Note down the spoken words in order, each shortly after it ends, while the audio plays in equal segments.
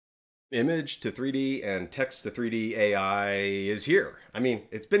Image to 3D and text to 3D AI is here. I mean,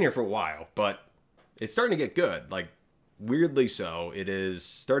 it's been here for a while, but it's starting to get good. Like, weirdly so. It is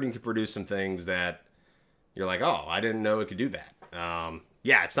starting to produce some things that you're like, oh, I didn't know it could do that.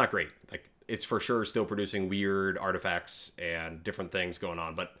 Yeah, it's not great. Like, it's for sure still producing weird artifacts and different things going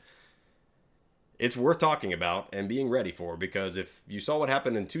on, but it's worth talking about and being ready for, because if you saw what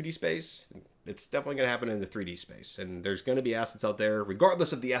happened in 2D space, it's definitely going to happen in the 3D space. And there's going to be assets out there,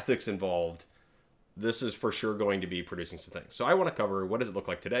 regardless of the ethics involved. This is for sure going to be producing some things. So I want to cover, what does it look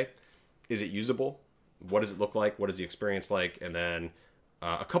like today? Is it usable? What does it look like? What is the experience like? And then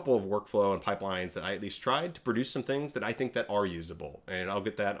a couple of workflow and pipelines that I at least tried to produce some things that I think that are usable. And I'll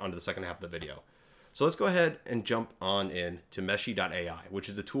get that onto the second half of the video. So let's go ahead and jump on in to meshy.ai, which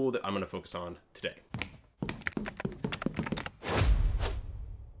is the tool that I'm going to focus on today.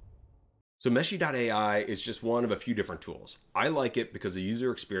 So meshy.ai is just one of a few different tools. I like it because the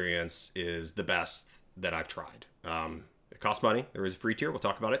user experience is the best that I've tried. It costs money. There is a free tier. We'll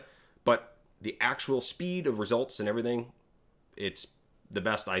talk about it. But the actual speed of results and everything, it's the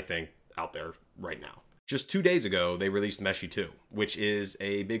best, I think, out there right now. Just 2 days ago, they released Meshy 2, which is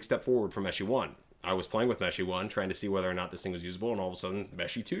a big step forward from Meshy 1. I was playing with Meshy 1, trying to see whether or not this thing was usable, and all of a sudden,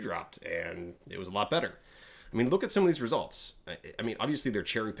 Meshy 2 dropped, and it was a lot better. I mean, look at some of these results. I mean, obviously, they're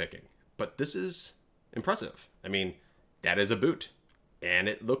cherry picking, but this is impressive. I mean, that is a boot, and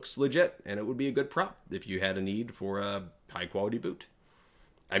it looks legit, and it would be a good prop if you had a need for a high-quality boot.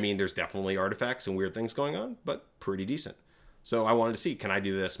 I mean, there's definitely artifacts and weird things going on, but pretty decent. So I wanted to see, can I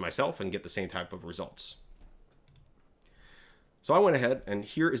do this myself and get the same type of results? So I went ahead, and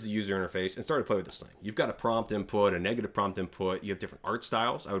here is the user interface, and started to play with this thing. You've got a prompt input, a negative prompt input. You have different art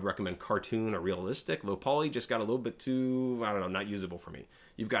styles. I would recommend cartoon or realistic. Low poly just got a little bit too, I don't know, not usable for me.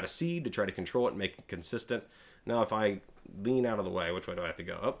 You've got a seed to try to control it and make it consistent. Now, if I lean out of the way, which way do I have to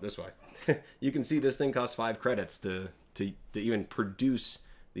go? Oh, this way. You can see this thing costs 5 credits to even produce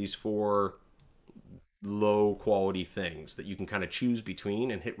these 4 low quality things that you can kind of choose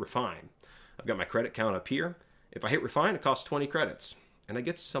between and hit refine. I've got my credit count up here. If I hit refine, it costs 20 credits, and I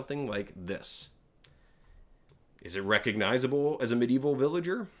get something like this. Is it recognizable as a medieval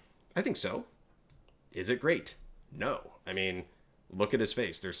villager? I think so. Is it great? No. I mean, look at his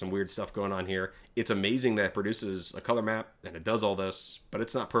face. There's some weird stuff going on here. It's amazing that it produces a color map and it does all this, but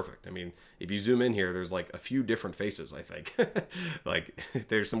it's not perfect. I mean, if you zoom in here, there's like a few different faces, I think. Like,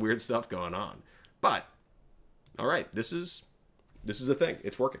 there's some weird stuff going on. But, all right, this is a thing.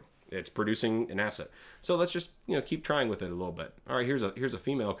 It's working. It's producing an asset. So let's just, keep trying with it a little bit. All right, here's a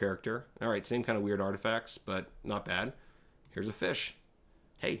female character. All right, same kind of weird artifacts, but not bad. Here's a fish.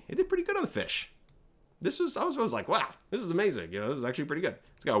 Hey, it did pretty good on the fish. I was like, wow, this is amazing. This is actually pretty good.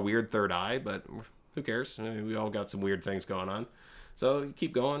 It's got a weird third eye, but who cares? I mean, we all got some weird things going on. So you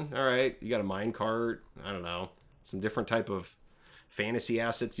keep going. All right, you got a mine cart. I don't know, some different type of fantasy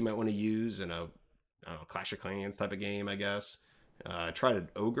assets you might want to use in a, I don't know, Clash of Clans type of game, I guess. Tried an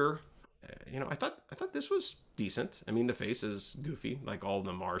ogre. I thought this was decent. I mean, the face is goofy, like all of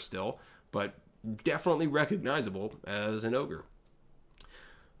them are still, but definitely recognizable as an ogre.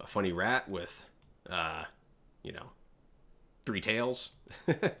 A funny rat with, 3 tails.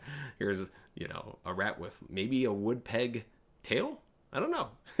 Here's, a rat with maybe a wood peg tail. I don't know,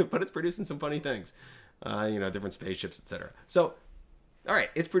 but it's producing some funny things. Different spaceships, etc. So, all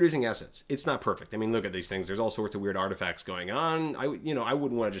right, it's producing assets. It's not perfect. I mean, look at these things. There's all sorts of weird artifacts going on. I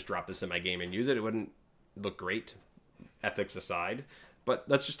wouldn't want to just drop this in my game and use it. It wouldn't look great, ethics aside. But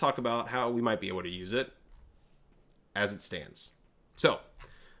let's just talk about how we might be able to use it as it stands. So,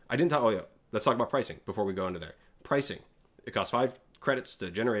 I didn't tell you. Let's talk about pricing before we go into there. Pricing. It costs 5 credits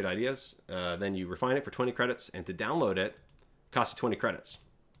to generate ideas. Then you refine it for 20 credits. And to download it, costs you 20 credits.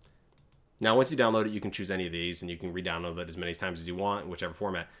 Now, once you download it, you can choose any of these, and you can re-download it as many times as you want in whichever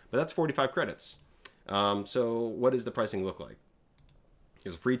format. But that's 45 credits. So what does the pricing look like?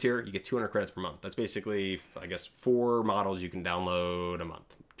 There's a free tier. You get 200 credits per month. That's basically, I guess, 4 models you can download a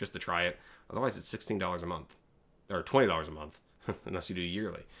month just to try it. Otherwise, it's $16 a month. Or $20 a month, unless you do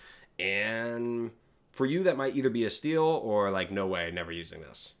yearly. And for you, that might either be a steal or like, no way, never using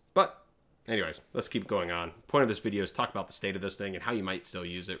this. But anyways, let's keep going on. Point of this video is talk about the state of this thing and how you might still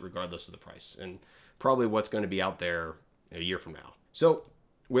use it regardless of the price, and probably what's going to be out there a year from now. So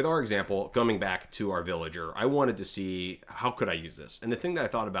with our example, coming back to our villager, I wanted to see how could I use this. And the thing that I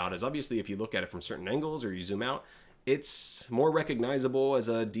thought about is, obviously, if you look at it from certain angles or you zoom out, it's more recognizable as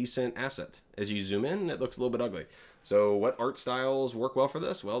a decent asset. As you zoom in, it looks a little bit ugly. So what art styles work well for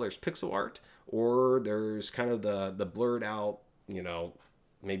this? Well, there's pixel art, or there's kind of the blurred out,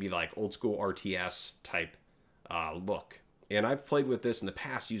 maybe like old school RTS type look. And I've played with this in the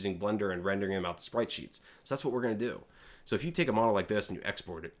past using Blender and rendering them out the sprite sheets. So that's what we're going to do. So if you take a model like this and you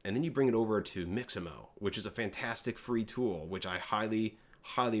export it, and then you bring it over to Mixamo, which is a fantastic free tool, which I highly,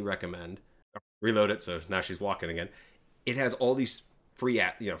 highly recommend. Reload it, so now she's walking again. It has all these free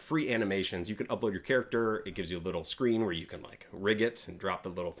animations. You can upload your character. It gives you a little screen where you can like rig it and drop the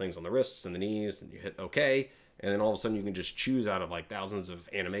little things on the wrists and the knees, and you hit OK. And then all of a sudden you can just choose out of like thousands of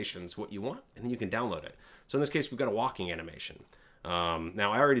animations what you want, and then you can download it. So in this case, we've got a walking animation.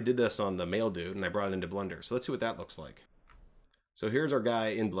 Now I already did this on the male dude, and I brought it into Blender. So let's see what that looks like. So here's our guy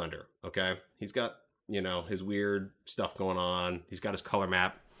in Blender, okay? He's got, you know, his weird stuff going on. He's got his color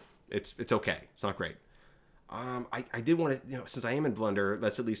map. It's okay. It's not great. I did want to, you know, since I am in Blender,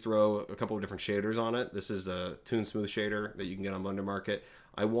 let's at least throw a couple of different shaders on it. This is a Toon Smooth shader that you can get on Blender Market.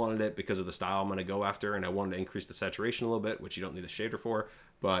 I wanted it because of the style I'm going to go after, and I wanted to increase the saturation a little bit, which you don't need the shader for,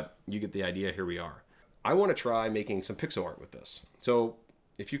 but you get the idea. Here we are. I want to try making some pixel art with this. So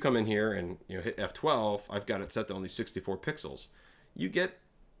if you come in here and hit F12, I've got it set to only 64 pixels. You get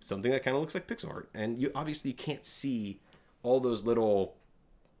something that kind of looks like pixel art, and you obviously can't see all those little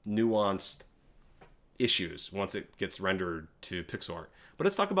nuanced issues once it gets rendered to pixel art. But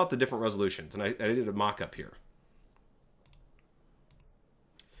let's talk about the different resolutions, and I did a mock-up here.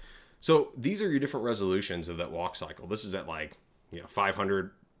 So these are your different resolutions of that walk cycle. This is at like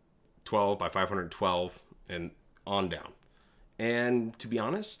 512 by 512 and on down. And to be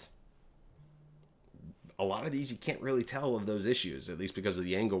honest, a lot of these you can't really tell of those issues, at least because of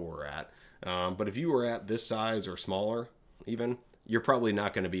the angle we're at. But if you were at this size or smaller even, you're probably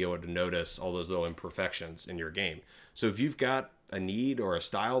not going to be able to notice all those little imperfections in your game. So if you've got a need or a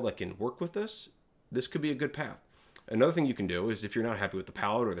style that can work with this, this could be a good path. Another thing you can do is if you're not happy with the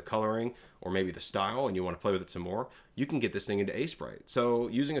palette or the coloring or maybe the style and you want to play with it some more, you can get this thing into Sprite. So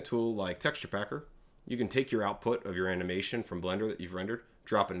using a tool like Texture Packer, you can take your output of your animation from Blender that you've rendered,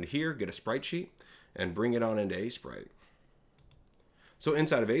 drop it into here, get a sprite sheet, and bring it on into Sprite. So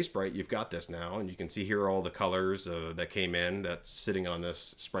inside of Sprite, you've got this now, and you can see here all the colors that came in that's sitting on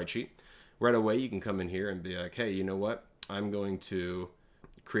this sprite sheet. Right away, you can come in here and be like, hey, you know what? I'm going to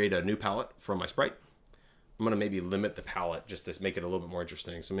create a new palette from my sprite. I'm going to maybe limit the palette just to make it a little bit more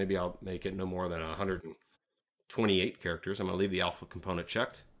interesting. So maybe I'll make it no more than 128 characters. I'm going to leave the alpha component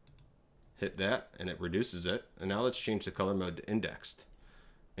checked. Hit that, and it reduces it. And now let's change the color mode to indexed.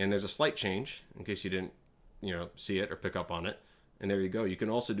 And there's a slight change in case you didn't, see it or pick up on it. And there you go. You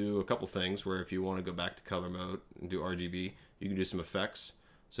can also do a couple things where if you want to go back to color mode and do RGB, you can do some effects.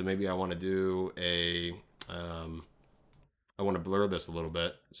 So maybe I want to do I want to blur this a little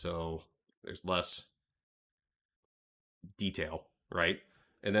bit so there's less detail, right?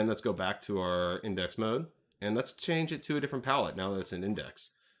 And then let's go back to our index mode and let's change it to a different palette now that it's an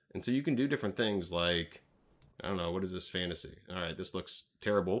index. And so you can do different things like, I don't know, what is this fantasy? All right, this looks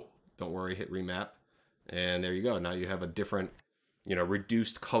terrible. Don't worry, hit remap. And there you go. Now you have a different,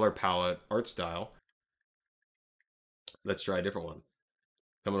 reduced color palette art style. Let's try a different one.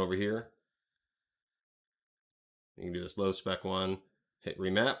 Coming over here. You can do this low spec one, hit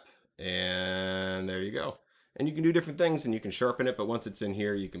remap, and there you go. And you can do different things and you can sharpen it, but once it's in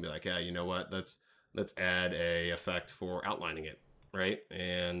here, you can be like, yeah, you know what? Let's add a effect for outlining it, right?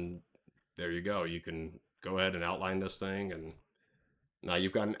 And there you go. You can go ahead and outline this thing, and now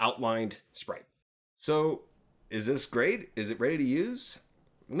you've got an outlined sprite. So is this great? Is it ready to use?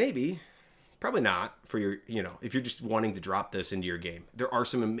 Maybe. Probably not for your, if you're just wanting to drop this into your game. There are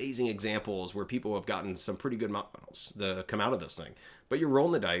some amazing examples where people have gotten some pretty good models that come out of this thing. But you're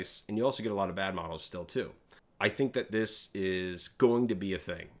rolling the dice, and you also get a lot of bad models still, too. I think that this is going to be a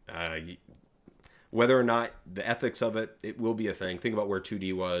thing. Whether or not the ethics of it, it will be a thing. Think about where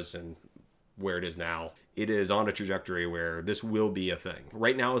 2D was and where it is now. It is on a trajectory where this will be a thing.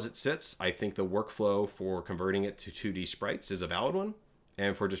 Right now as it sits, I think the workflow for converting it to 2D sprites is a valid one.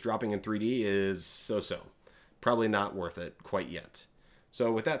 And for just dropping in 3D is so-so. Probably not worth it quite yet.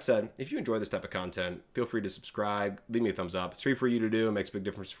 So with that said, if you enjoy this type of content, feel free to subscribe, leave me a thumbs up. It's free for you to do, it makes a big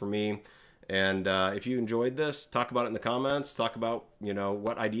difference for me. And if you enjoyed this, talk about it in the comments. Talk about,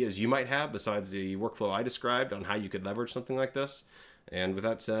 what ideas you might have besides the workflow I described on how you could leverage something like this. And with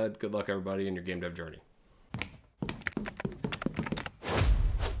that said, good luck everybody in your game dev journey.